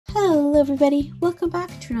everybody, welcome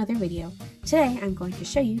back to another video. Today I'm going to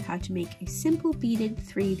show you how to make a simple beaded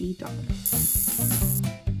 3D doll.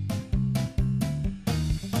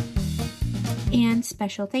 And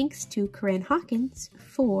special thanks to Corinne Hawkins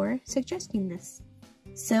for suggesting this.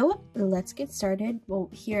 So let's get started. Well,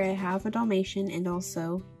 here I have a Dalmatian and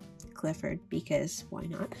also Clifford, because why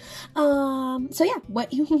not? So yeah,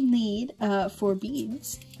 what you will need for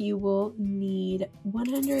beads, you will need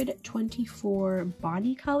 124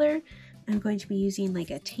 body color. I'm going to be using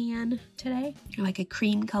like a tan today, or like a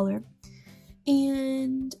cream color,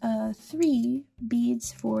 and 3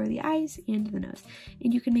 beads for the eyes and the nose.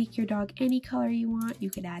 And you can make your dog any color you want.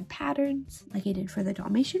 You could add patterns like I did for the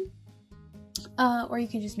Dalmatian, or you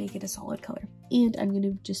can just make it a solid color. And I'm going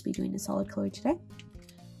to just be doing a solid color today.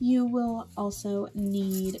 You will also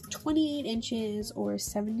need 28 inches or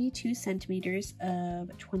 72 centimeters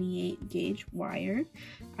of 28 gauge wire.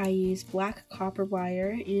 I use black copper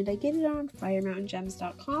wire and I get it on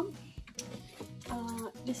firemountaingems.com.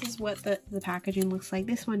 This is what the packaging looks like.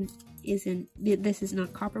 This is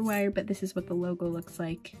not copper wire, but this is what the logo looks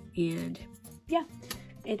like. And yeah,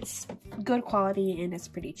 it's good quality and it's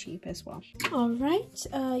pretty cheap as well. Alright,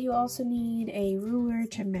 you also need a ruler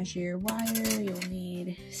to measure your wire. You'll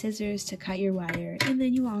need scissors to cut your wire. And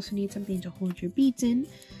then you also need something to hold your beads in.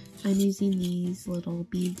 I'm using these little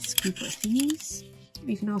bead scooper thingies.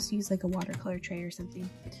 You can also use like a watercolor tray or something.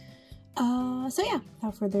 So yeah,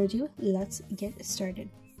 without further ado, let's get started.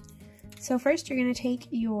 So first you're going to take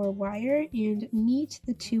your wire and meet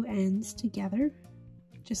the 2 ends together,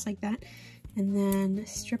 just like that. And then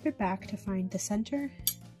strip it back to find the center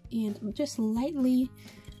and just lightly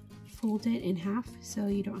fold it in half so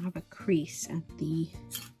you don't have a crease at the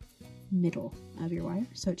middle of your wire.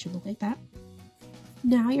 So it should look like that.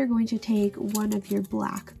 Now you're going to take one of your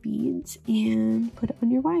black beads and put it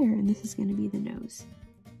on your wire, and this is going to be the nose.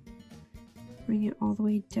 Bring it all the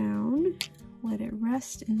way down, let it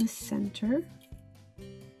rest in the center.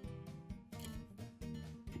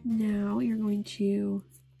 Now you're going to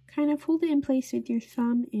kind of hold it in place with your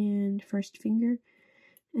thumb and first finger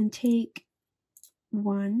and take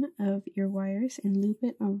one of your wires and loop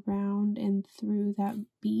it around and through that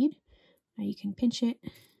bead. Now you can pinch it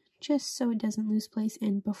just so it doesn't lose place,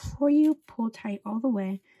 and before you pull tight all the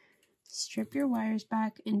way, strip your wires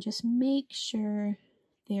back and just make sure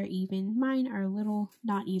they're even. Mine are a little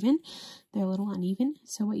not even, they're a little uneven,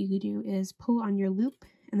 so what you could do is pull on your loop,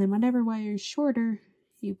 and then whatever wire is shorter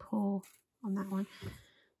you pull on that one.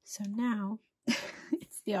 So now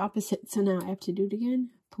it's the opposite. So now I have to do it again.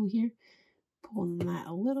 Pull here, pull on that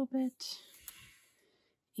a little bit,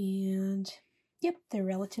 and yep, they're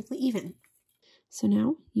relatively even. So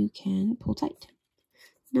now you can pull tight.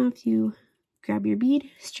 Now if you grab your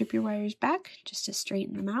bead, strip your wires back just to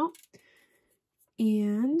straighten them out.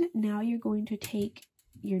 And now you're going to take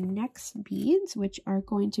your next beads, which are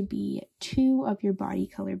going to be 2 of your body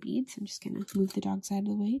color beads. I'm just going to move the dog's out of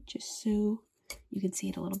the way just so you can see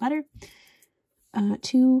it a little better.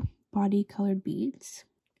 2 body colored beads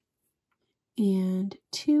and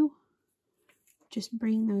 2, just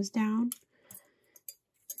bring those down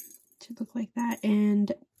to look like that.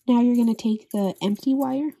 And now you're going to take the empty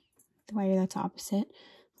wire, the wire that's opposite,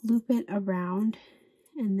 loop it around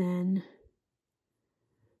and then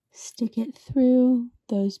stick it through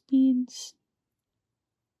those beads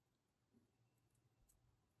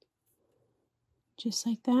just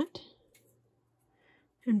like that,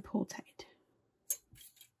 and pull tight.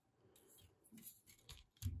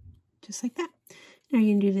 Just like that. Now you're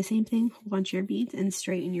going to do the same thing, hold onto your beads and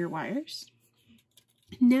straighten your wires.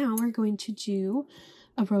 Now we're going to do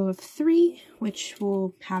a row of 3, which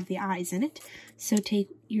will have the eyes in it. So take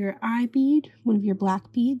your eye bead, one of your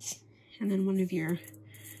black beads, and then one of your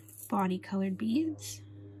body colored beads.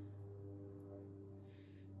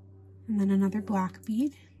 And then another black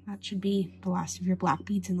bead. That should be the last of your black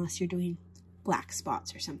beads unless you're doing black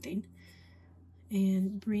spots or something.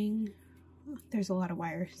 And bring, there's a lot of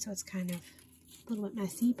wire, so it's kind of a little bit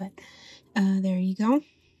messy, but there you go.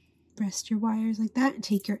 Rest your wires like that and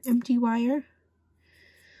take your empty wire,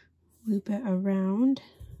 loop it around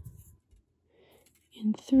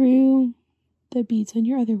and through the beads on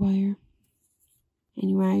your other wire. And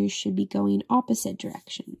your wires should be going opposite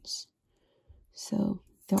directions, so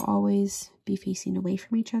they'll always be facing away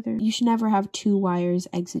from each other. You should never have 2 wires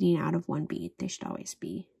exiting out of one bead. They should always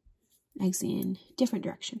be exiting different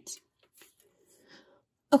directions.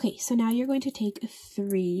 Okay, so now you're going to take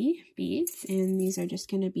 3 beads, and these are just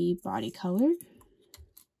going to be body colored.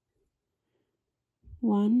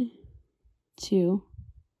 1, 2,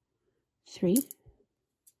 3.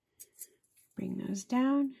 Bring those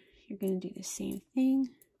down. You're going to do the same thing.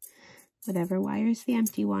 whatever wire is the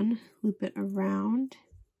empty one, loop it around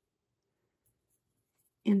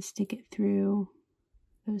and stick it through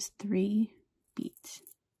those 3 beads.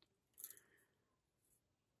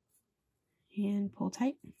 And pull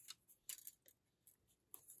tight.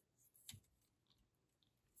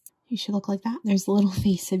 You should look like that. There's the little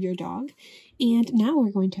face of your dog. And now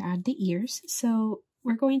we're going to add the ears. So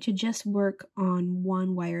we're going to just work on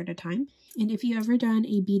 1 wire at a time. And if you've ever done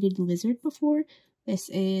a beaded lizard before, this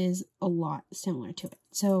is a lot similar to it.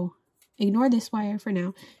 So ignore this wire for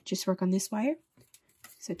now. Just work on this wire.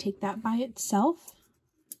 So take that by itself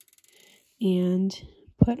and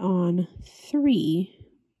put on 3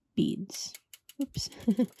 beads. Oops.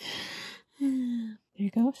 There you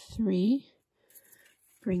go, 3.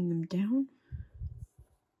 Bring them down.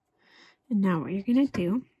 And now what you're going to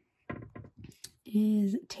do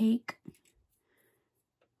is take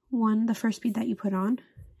the first bead that you put on,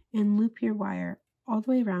 and loop your wire all the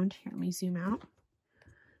way around. Here, let me zoom out.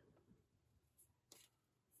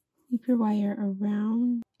 Loop your wire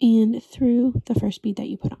around and through the first bead that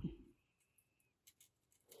you put on.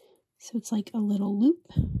 So it's like a little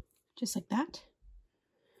loop, just like that.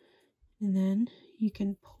 And then you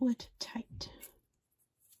can pull it tight.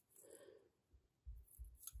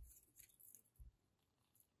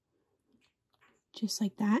 Just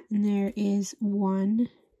like that. And there is 1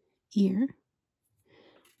 ear.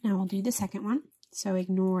 Now we'll do the second one. So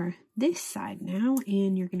ignore this side now,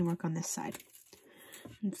 and you're going to work on this side.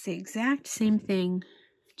 It's the exact same thing,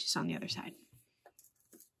 just on the other side.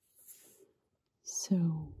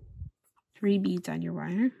 So 3 beads on your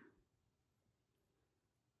wire.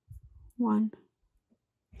 1,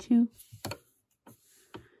 2,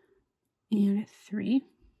 and 3.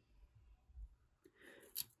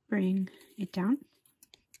 Bring it down.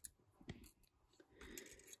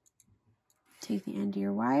 Take the end of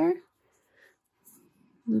your wire,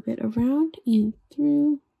 loop it around and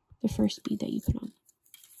through the first bead that you put on.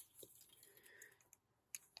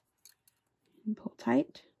 And pull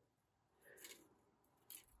tight.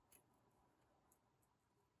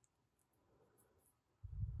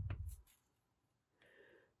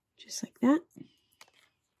 Just like that.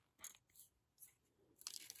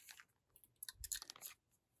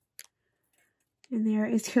 And there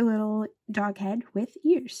is your little dog head with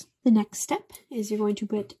ears. The next step is you're going to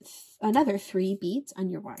put another 3 beads on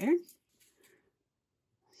your wire.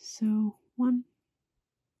 So 1,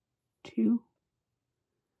 2,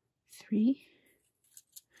 3.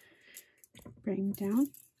 Bring down.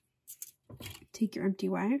 Take your empty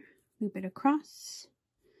wire, loop it across,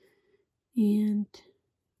 and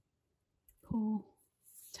pull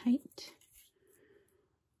tight.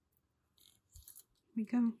 Here we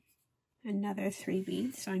go. Another 3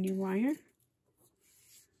 beads on your wire.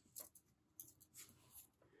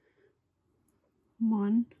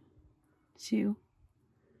 1, 2,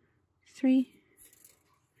 3.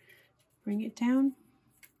 Bring it down.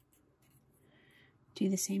 Do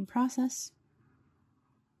the same process.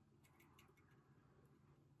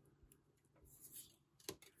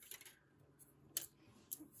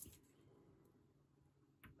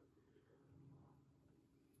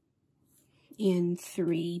 And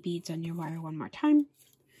 3 beads on your wire one more time.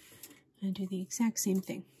 And do the exact same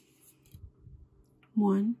thing.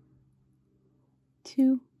 1,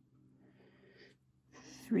 2,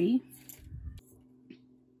 3.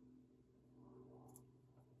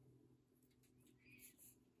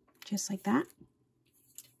 Just like that.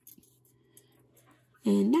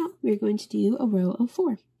 And now we're going to do a row of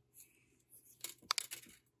 4.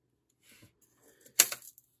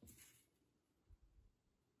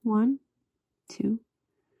 1, 2,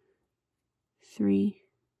 3,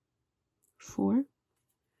 4.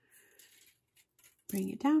 Bring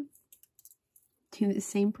it down. Do the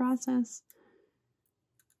same process.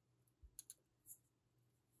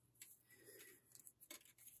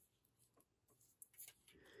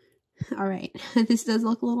 All right, this does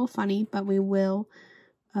look a little funny, but we will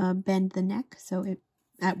bend the neck, so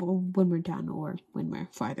when we're done or when we're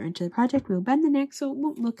farther into the project, we'll bend the neck so it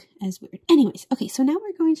won't look as weird. Anyways, okay, so now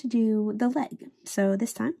we're going to do the leg. So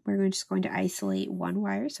this time we're just going to isolate 1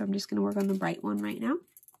 wire. So I'm just going to work on the bright one right now.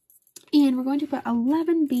 And we're going to put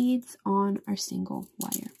 11 beads on our single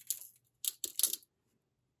wire.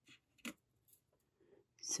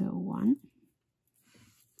 So 1,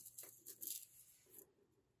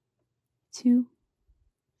 2,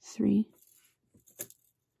 3,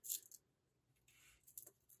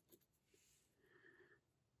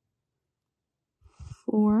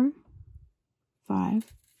 4,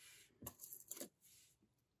 5,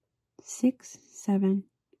 6, 7,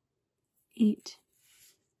 8,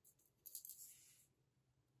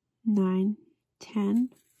 9, 10,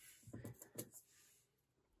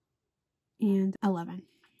 and 11.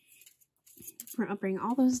 We're going to bring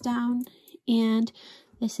all those down, and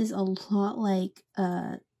this is a lot like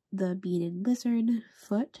the beaded lizard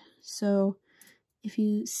foot. So if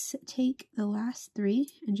you take the last 3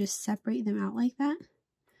 and just separate them out like that,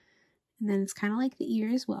 and then it's kind of like the ear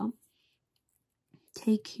as well.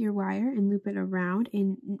 Take your wire and loop it around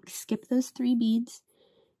and skip those 3 beads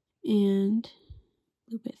and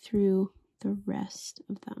loop it through the rest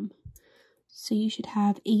of them. So you should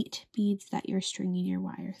have 8 beads that you're stringing your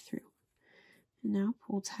wire through. And now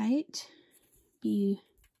pull tight. Be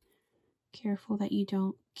careful that you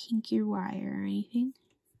don't kink your wire or anything.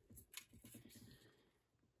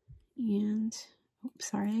 And, oops,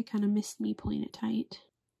 sorry, I kind of missed me pulling it tight.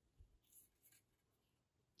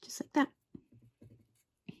 Just like that.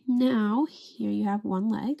 Now, here you have one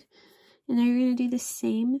leg. And now you're going to do the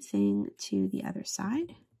same thing to the other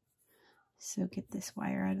side. So get this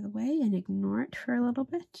wire out of the way and ignore it for a little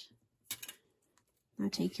bit. Now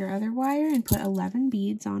take your other wire and put 11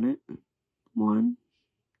 beads on it. 1,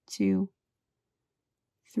 2,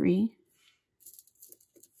 3,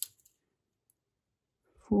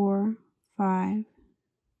 4, 5,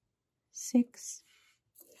 6,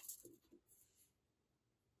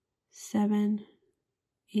 7,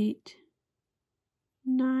 8,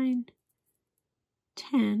 9,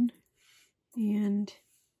 10, and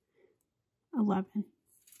 11.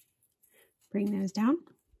 Bring those down.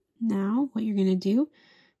 Now what you're going to do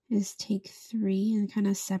is take 3 and kind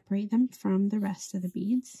of separate them from the rest of the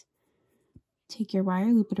beads. Take your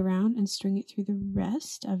wire, loop it around, and string it through the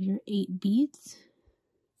rest of your 8 beads.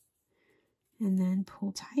 And then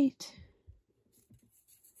pull tight.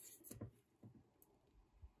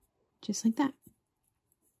 Just like that.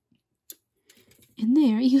 And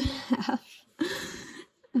there you have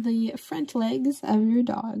the front legs of your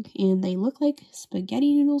dog, and they look like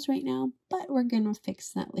spaghetti noodles right now, but we're gonna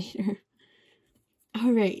fix that later.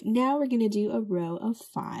 All right, now we're gonna do a row of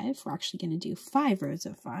 5. We're actually gonna do 5 rows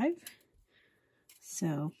of 5.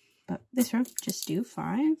 So, but this row, just do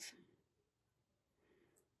 5.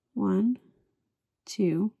 1,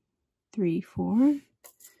 2, 3, 4,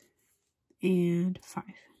 and 5.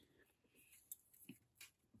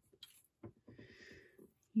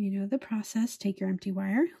 You know the process. Take your empty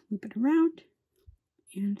wire, loop it around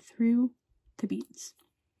and through the beads.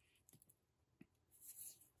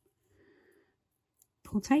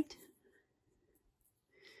 Pull tight.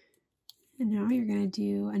 And now you're going to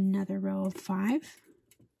do another row of 5.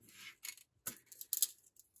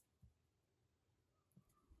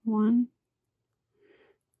 1,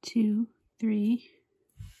 2, 3,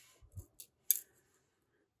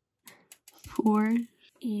 4,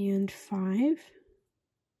 and 5.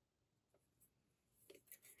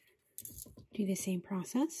 Do the same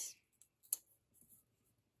process.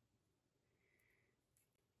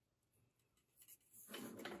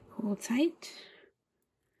 Pull tight.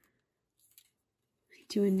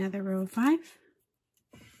 Do another row of 5.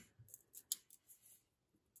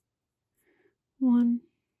 1,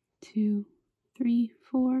 2, 3,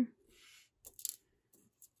 4,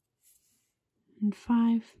 and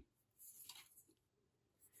 5.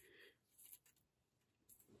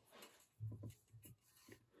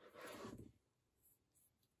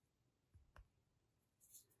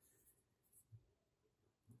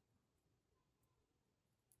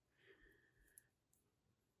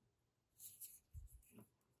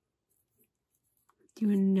 Do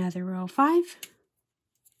another row of 5.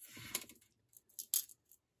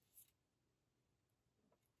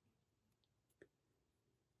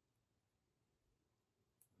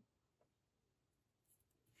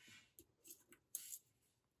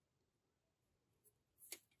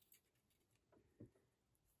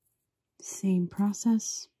 Same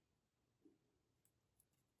process.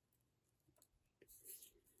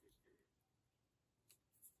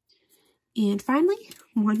 And finally,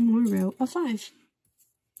 one more row of 5.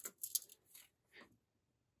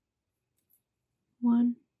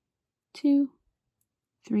 1, 2,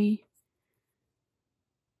 3,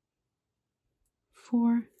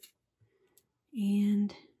 4,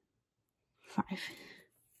 and 5.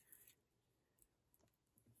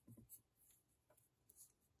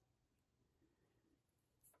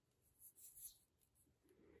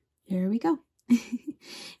 There we go.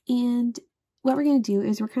 And what we're going to do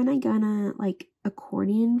is we're kind of going to like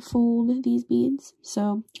accordion fold these beads.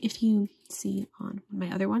 So if you see on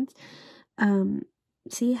my other ones,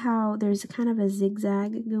 see how there's kind of a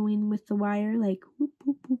zigzag going with the wire, like whoop,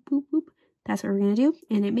 whoop, whoop, whoop, whoop. That's what we're going to do.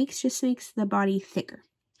 And it just makes the body thicker,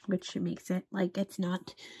 which makes it like it's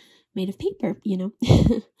not made of paper, you know.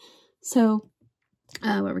 So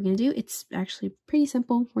what we're going to do, it's actually pretty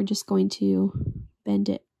simple. We're just going to bend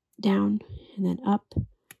it down, and then up.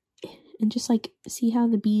 And just like see how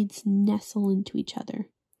the beads nestle into each other.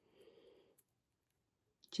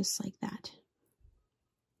 Just like that.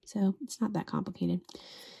 So it's not that complicated.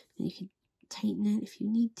 And you can tighten it if you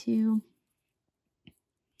need to.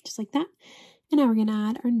 Just like that. And now we're going to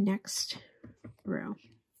add our next row,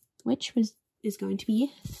 which is going to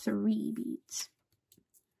be 3 beads.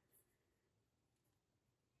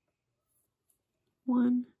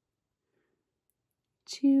 1,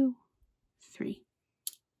 2, 3.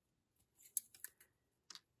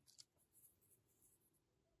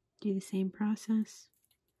 Do the same process.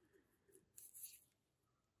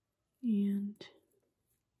 And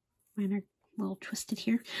mine are a little twisted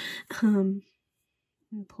here. And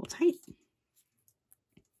pull tight.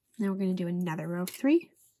 Now we're going to do another row of 3.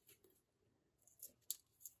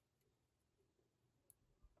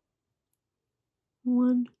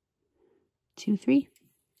 1, 2, 3.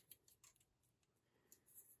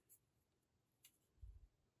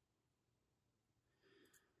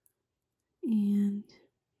 And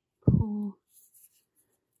pull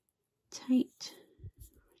tight.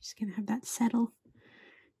 We're just going to have that settle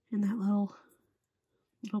in that little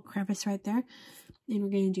crevice right there. And we're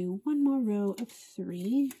going to do one more row of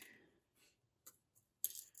 3.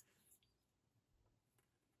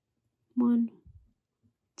 1,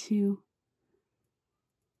 2,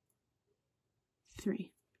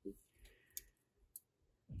 3.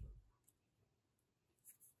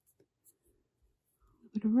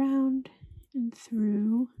 Move it around and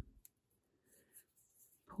through.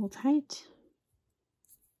 Pull tight.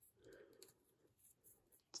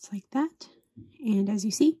 Just like that. And as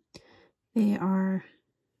you see, they are,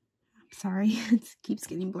 I'm sorry, it keeps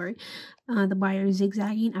getting blurry. The wire is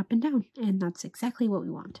zigzagging up and down, and that's exactly what we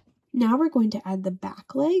want. Now we're going to add the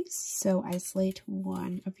back legs. So isolate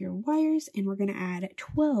one of your wires, and we're going to add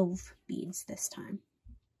 12 beads this time.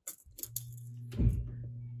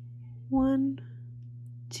 1,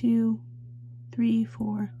 2, 3,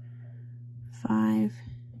 4, 5,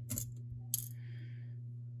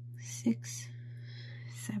 6,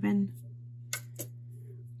 7,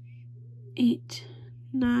 8,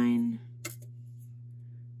 9,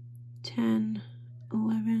 10,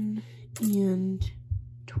 11, and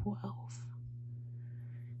 12.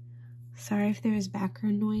 Sorry if there is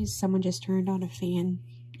background noise. Someone just turned on a fan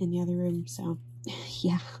in the other room, so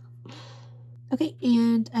yeah. Okay,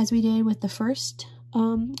 and as we did with the first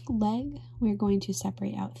leg, we're going to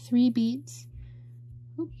separate out 3 beads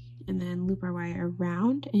and then loop our wire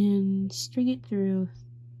around and string it through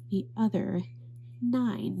the other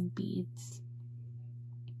 9 beads.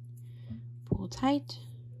 Pull tight.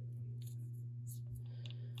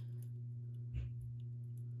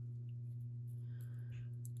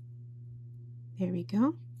 There we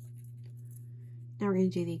go. Now we're going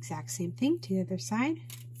to do the exact same thing to the other side.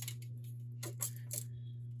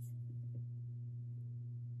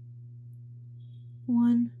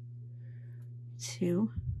 One,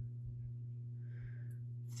 2,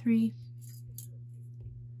 3,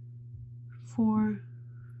 4,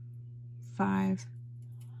 5,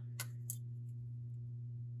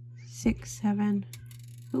 6, 7,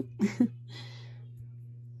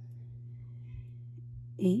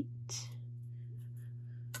 8,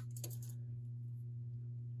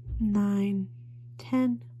 9,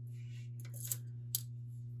 10,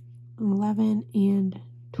 11, and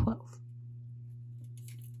 12.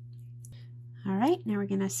 All right, now we're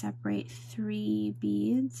going to separate 3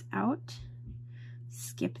 beads out.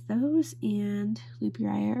 Skip those and loop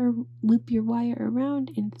your wire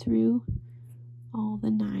around and through all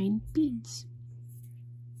the 9 beads.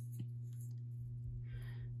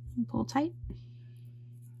 And pull tight.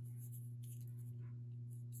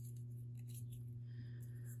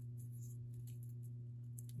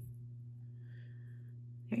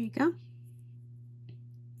 There you go.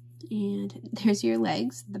 And there's your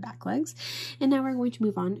legs, the back legs. And now we're going to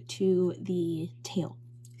move on to the tail.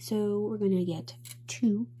 So we're going to get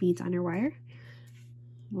 2 beads on our wire.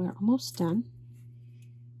 We're almost done.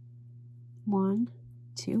 1,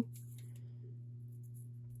 2.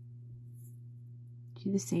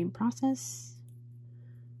 Do the same process.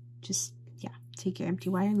 Just, take your empty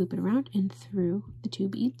wire, loop it around and through the 2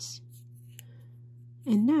 beads.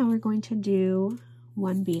 And now we're going to do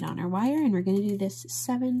 1 bead on our wire, and we're going to do this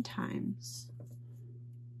 7 times.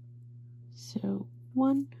 So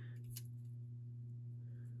 1,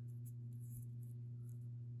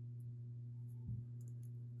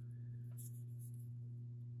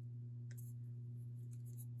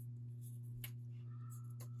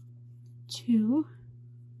 2,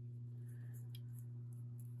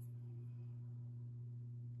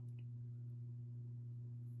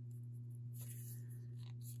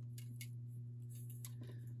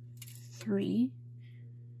 3.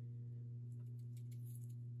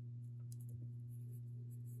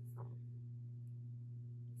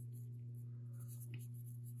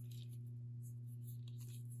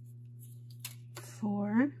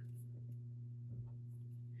 Four.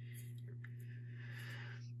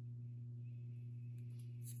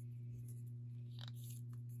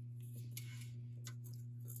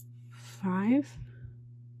 5.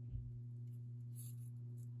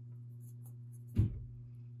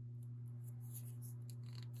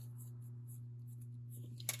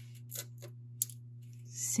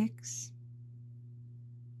 6.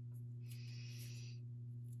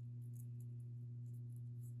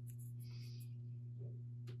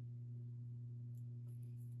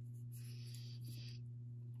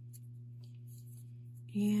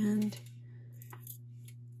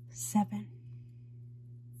 7.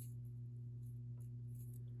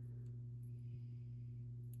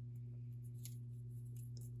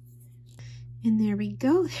 And there we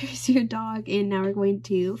go. There's your dog. And now we're going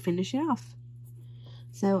to finish it off.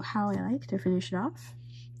 So how I like to finish it off,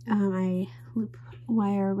 I loop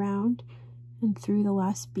wire around and through the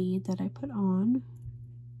last bead that I put on.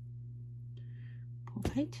 Pull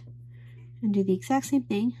tight. And do the exact same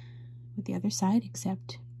thing with the other side,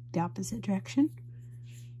 except the opposite direction.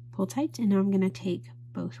 Pull tight, and now I'm going to take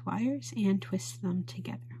both wires and twist them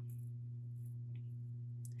together.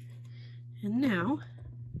 And now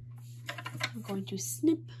I'm going to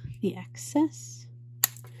snip the excess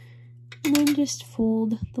and then just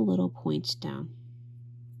fold the little point down.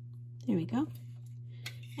 There we go.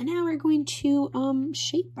 And now we're going to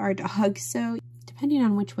shape our dog. So depending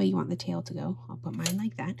on which way you want the tail to go, I'll put mine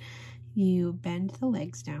like that. You bend the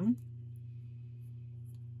legs down,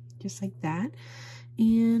 just like that.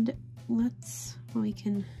 And we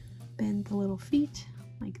can bend the little feet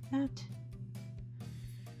like that.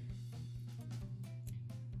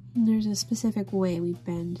 And there's a specific way we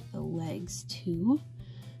bend the legs too,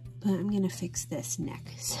 but I'm gonna fix this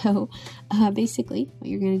neck. So basically what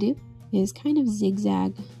you're gonna do is kind of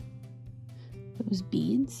zigzag those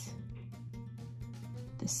beads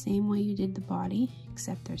the same way you did the body,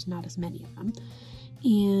 except there's not as many of them.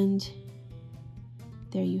 And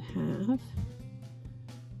there you have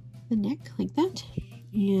the neck like that.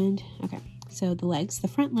 And okay, so the legs, the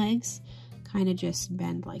front legs kind of just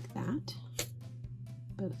bend like that,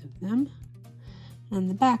 both of them, and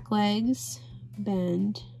the back legs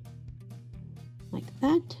bend like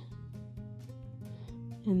that,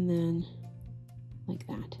 and then like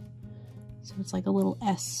that. So it's like a little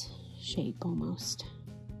S shape almost,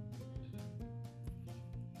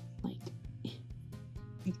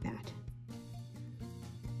 like that.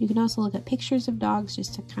 You can also look at pictures of dogs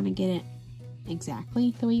just to kind of get it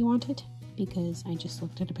exactly the way you want it, because I just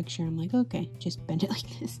looked at a picture and I'm like, okay, just bend it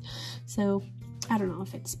like this. So I don't know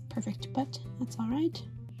if it's perfect, but that's all right.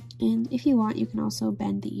 And if you want, you can also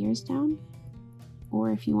bend the ears down,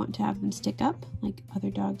 or if you want to have them stick up like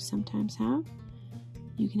other dogs sometimes have,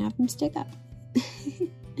 you can have them stick up.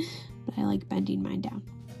 But I like bending mine down.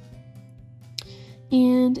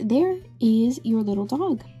 And there is your little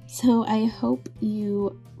dog. So I hope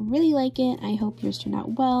you really like it. I hope yours turned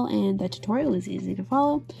out well and the tutorial is easy to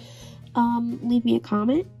follow. Leave me a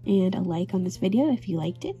comment and a like on this video if you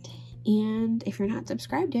liked it. And if you're not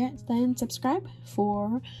subscribed yet, then subscribe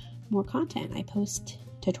for more content. I post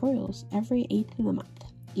tutorials every 8th of the month.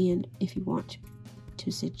 And if you want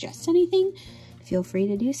to suggest anything, feel free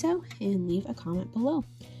to do so and leave a comment below.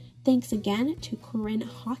 Thanks again to Corinne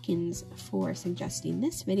Hawkins for suggesting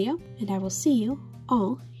this video, and I will see you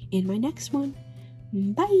all in my next one.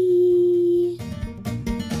 Bye!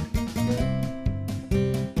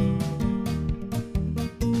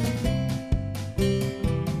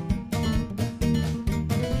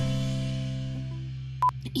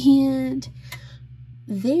 And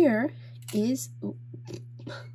there is